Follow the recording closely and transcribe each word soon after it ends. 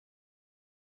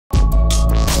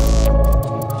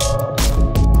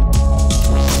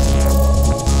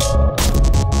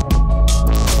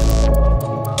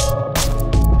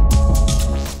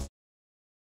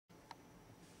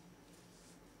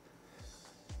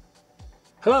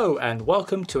Hello and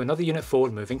welcome to another Unit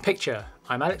Forward moving picture.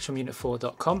 I'm Alex from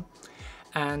unitforward.com,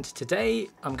 and today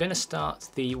I'm going to start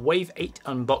the Wave 8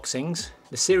 unboxings,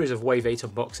 the series of Wave 8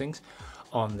 unboxings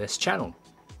on this channel.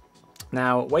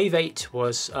 Now Wave 8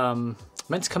 was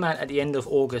meant to come out at the end of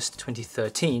August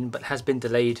 2013 but has been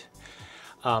delayed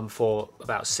for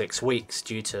about 6 weeks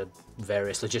due to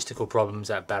various logistical problems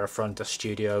at Battlefront, the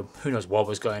studio, who knows what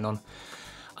was going on.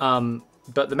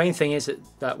 But the main thing is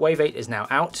that Wave 8 is now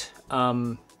out,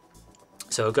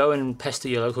 so go and pester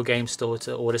your local game store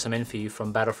to order some in for you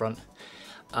from Battlefront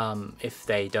if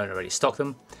they don't already stock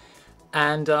them.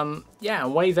 And yeah,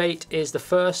 Wave 8 is the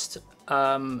first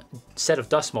set of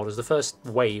dust models, the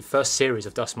first series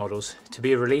of dust models to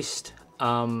be released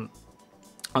under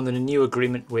the new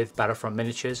agreement with Battlefront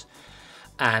Miniatures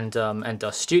and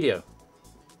Dust Studio.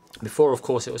 Before, of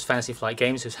course, it was Fantasy Flight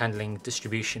Games who's handling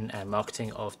distribution and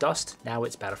marketing of Dust. Now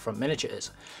it's Battlefront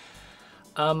Miniatures.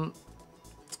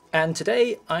 And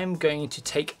today I'm going to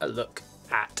take a look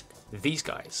at these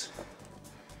guys.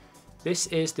 This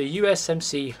is the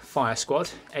USMC Fire Squad,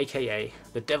 aka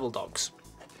the Devil Dogs.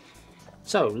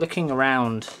 So, looking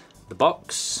around the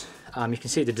box, you can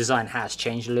see the design has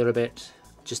changed a little bit,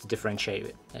 just to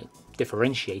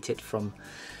differentiate it from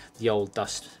the old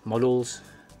Dust models,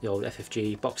 the old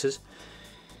FFG boxes.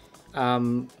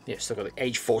 Yeah, still got the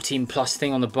age 14 plus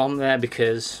thing on the bottom there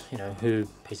because, you know, who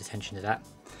pays attention to that?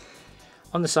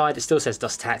 On the side, it still says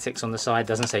Dust Tactics on the side,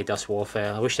 doesn't say Dust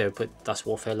Warfare. I wish they would put Dust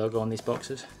Warfare logo on these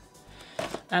boxes.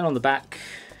 And on the back,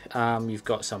 you've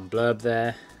got some blurb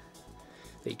there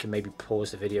that you can maybe pause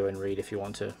the video and read if you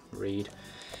want to read.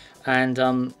 And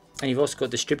you've also got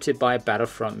distributed by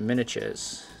Battlefront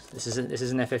Miniatures. This isn't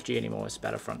FFG anymore, it's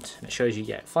Battlefront. And it shows you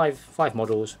get five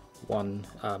models, one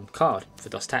card for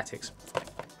Dust Tactics.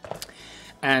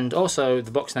 And also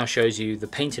the box now shows you the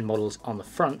painted models on the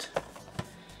front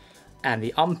and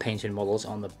the unpainted models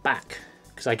on the back.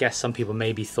 Because I guess some people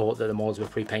maybe thought that the models were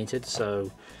pre-painted,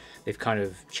 so they've kind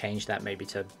of changed that maybe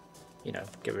to, you know,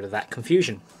 get rid of that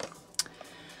confusion.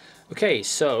 Okay,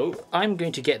 so I'm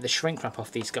going to get the shrink wrap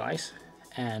off these guys,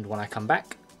 and when I come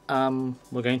back,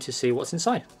 we're going to see what's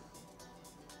inside.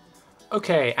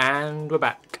 Okay, and we're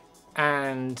back.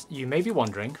 And you may be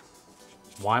wondering,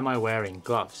 why am I wearing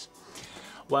gloves?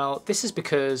 Well, this is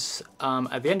because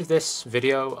at the end of this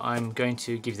video, I'm going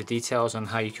to give you the details on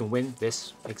how you can win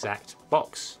this exact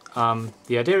box.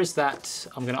 The idea is that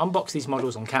I'm going to unbox these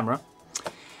models on camera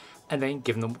and then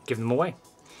give them away.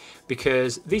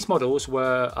 Because these models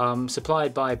were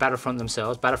supplied by Battlefront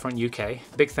themselves, Battlefront UK.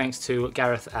 Big thanks to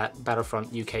Gareth at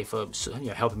Battlefront UK for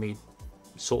helping me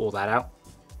sort all that out.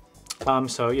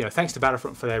 So, you know, thanks to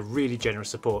Battlefront for their really generous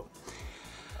support.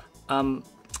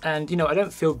 And, you know, I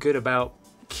don't feel good about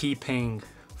keeping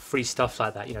free stuff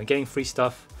like that, you know, getting free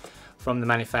stuff from the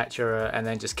manufacturer and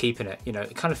then just keeping it. You know,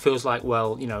 it kind of feels like,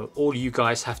 well, you know, all you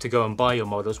guys have to go and buy your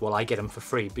models while I get them for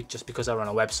free just because I run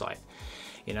a website,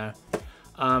 you know.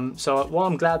 So while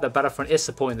I'm glad that Battlefront is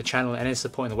supporting the channel and is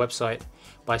supporting the website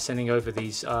by sending over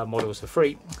these models for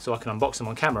free so I can unbox them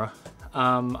on camera,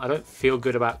 I don't feel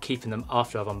good about keeping them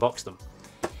after I've unboxed them.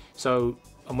 So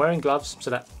I'm wearing gloves so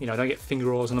that, you know, I don't get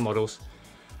finger oils on the models.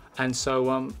 And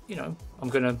so, you know, I'm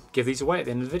going to give these away at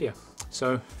the end of the video.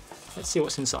 So let's see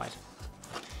what's inside.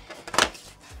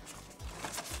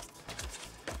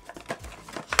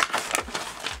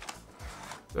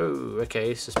 Oh, okay,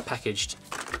 this is packaged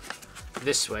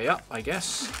this way up, I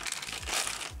guess.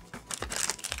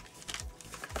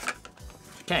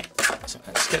 Okay, so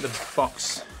let's get the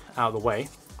box out of the way.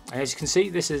 And as you can see,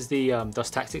 this is the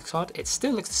Dust Tactics card. It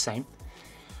still looks the same.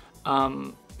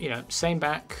 You know, same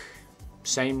back,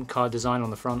 same card design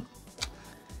on the front.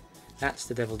 That's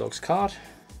the Devil Dogs card.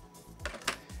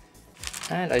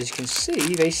 And as you can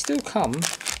see, they still come.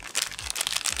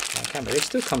 They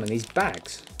still come in these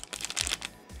bags.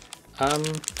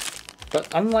 But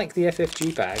unlike the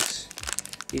FFG bags,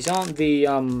 these aren't the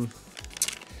oh,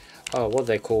 what do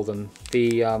they call them?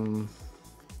 The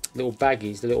little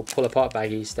baggies, the little pull-apart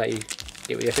baggies that you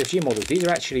get with the FFG models. These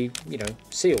are actually, you know,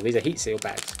 sealed. These are heat seal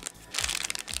bags.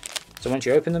 So once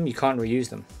you open them, you can't reuse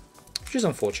them, which is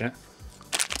unfortunate.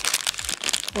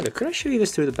 Oh, could I show you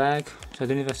this through the bag? So I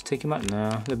don't even have to take them out.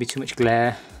 No, there'll be too much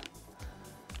glare.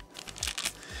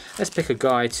 Let's pick a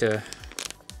guy to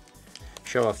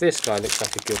show off. This guy looks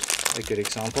like a good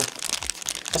example.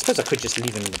 I suppose I could just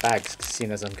leave them in the bags,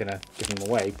 seeing as I'm going to give them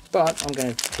away, but I'm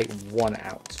going to take one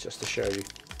out just to show you.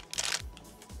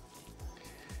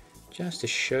 Just to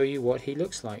show you what he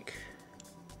looks like.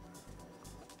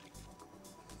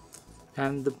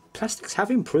 And the plastics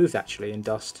have improved actually in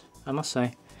Dust, I must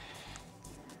say.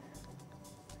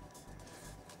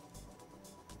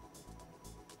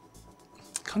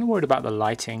 Kind of worried about the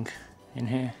lighting in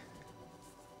here.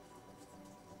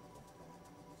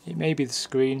 It may be the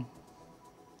screen.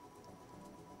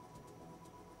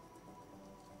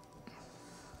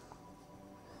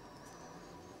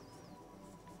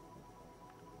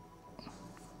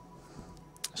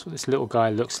 That's what this little guy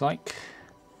looks like.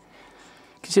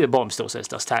 You can see the bottom still says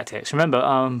Dust Tactics.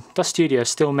 Remember, Dust Studio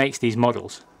still makes these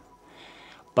models,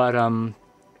 but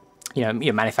you know,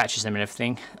 manufactures them and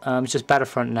everything. It's just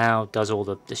Battlefront now does all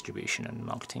the distribution and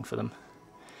marketing for them.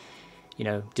 You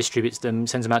know, distributes them,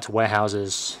 sends them out to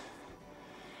warehouses,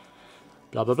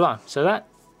 blah blah blah. So that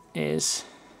is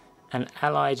an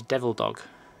Allied Devil Dog.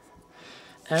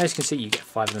 And as you can see, you get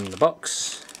 5 of them in the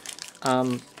box.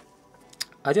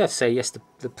 I do have to say, yes,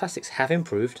 the plastics have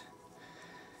improved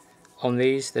on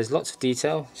these. There's lots of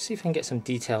detail. See if I can get some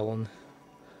detail on.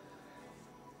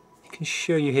 I can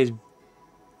show you his.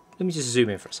 Let me just zoom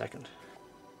in for a second.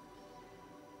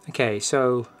 Okay,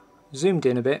 so zoomed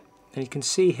in a bit, and you can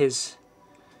see his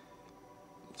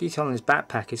detail on his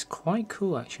backpack is quite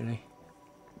cool, actually.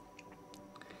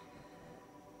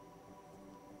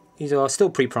 These are still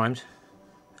pre-primed,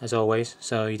 as always,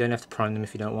 so you don't have to prime them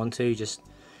if you don't want to. You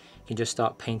can just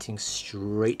start painting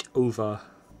straight over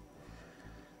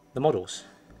the models.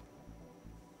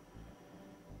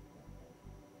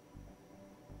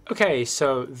 Okay,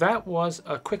 so that was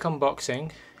a quick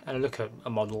unboxing and a look at a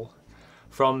model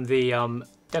from the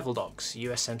Devil Dogs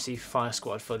USMC Fire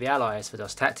Squad for the Allies for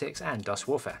Dust Tactics and Dust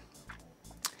Warfare.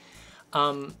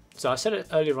 So I said it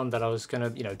earlier on that I was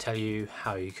going to, tell you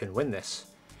how you can win this.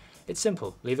 It's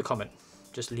simple. Leave a comment.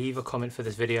 Just leave a comment for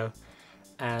this video,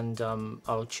 and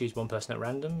I'll choose one person at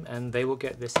random, and they will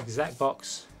get this exact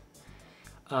box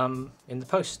in the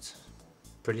post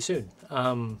pretty soon.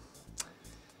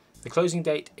 The closing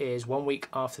date is 1 week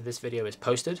after this video is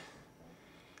posted.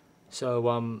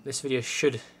 So this video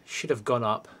should have gone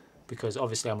up, because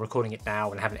obviously I'm recording it now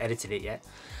and I haven't edited it yet.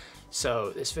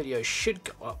 So this video should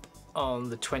go up on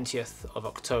the 20th of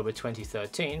October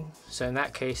 2013. So in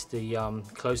that case, the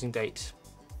closing date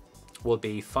will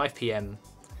be 5 PM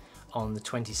on the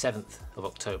 27th of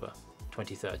October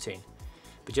 2013.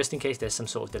 But just in case there's some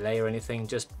sort of delay or anything,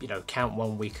 just count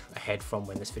 1 week ahead from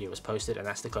when this video was posted, and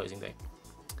that's the closing date.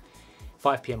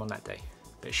 5 PM on that day,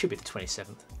 but it should be the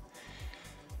 27th.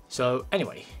 So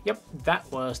anyway, yep, that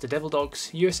was the Devil Dogs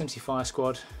USMC Fire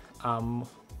Squad,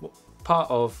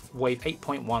 part of Wave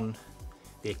 8.1,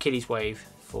 the Achilles wave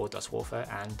for Dust Warfare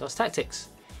and Dust Tactics.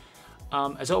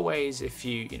 As always, if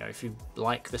you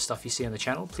like the stuff you see on the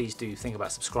channel, please do think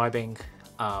about subscribing.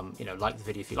 Like the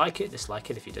video if you like it, dislike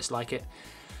it if you dislike it,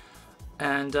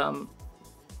 and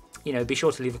be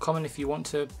sure to leave a comment if you want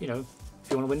to,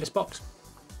 win this box.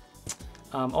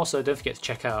 Also, don't forget to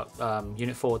check out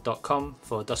unitforward.com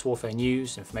for Dust Warfare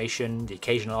news, information, the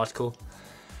occasional article,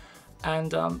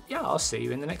 and yeah, I'll see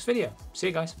you in the next video. See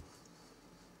you guys.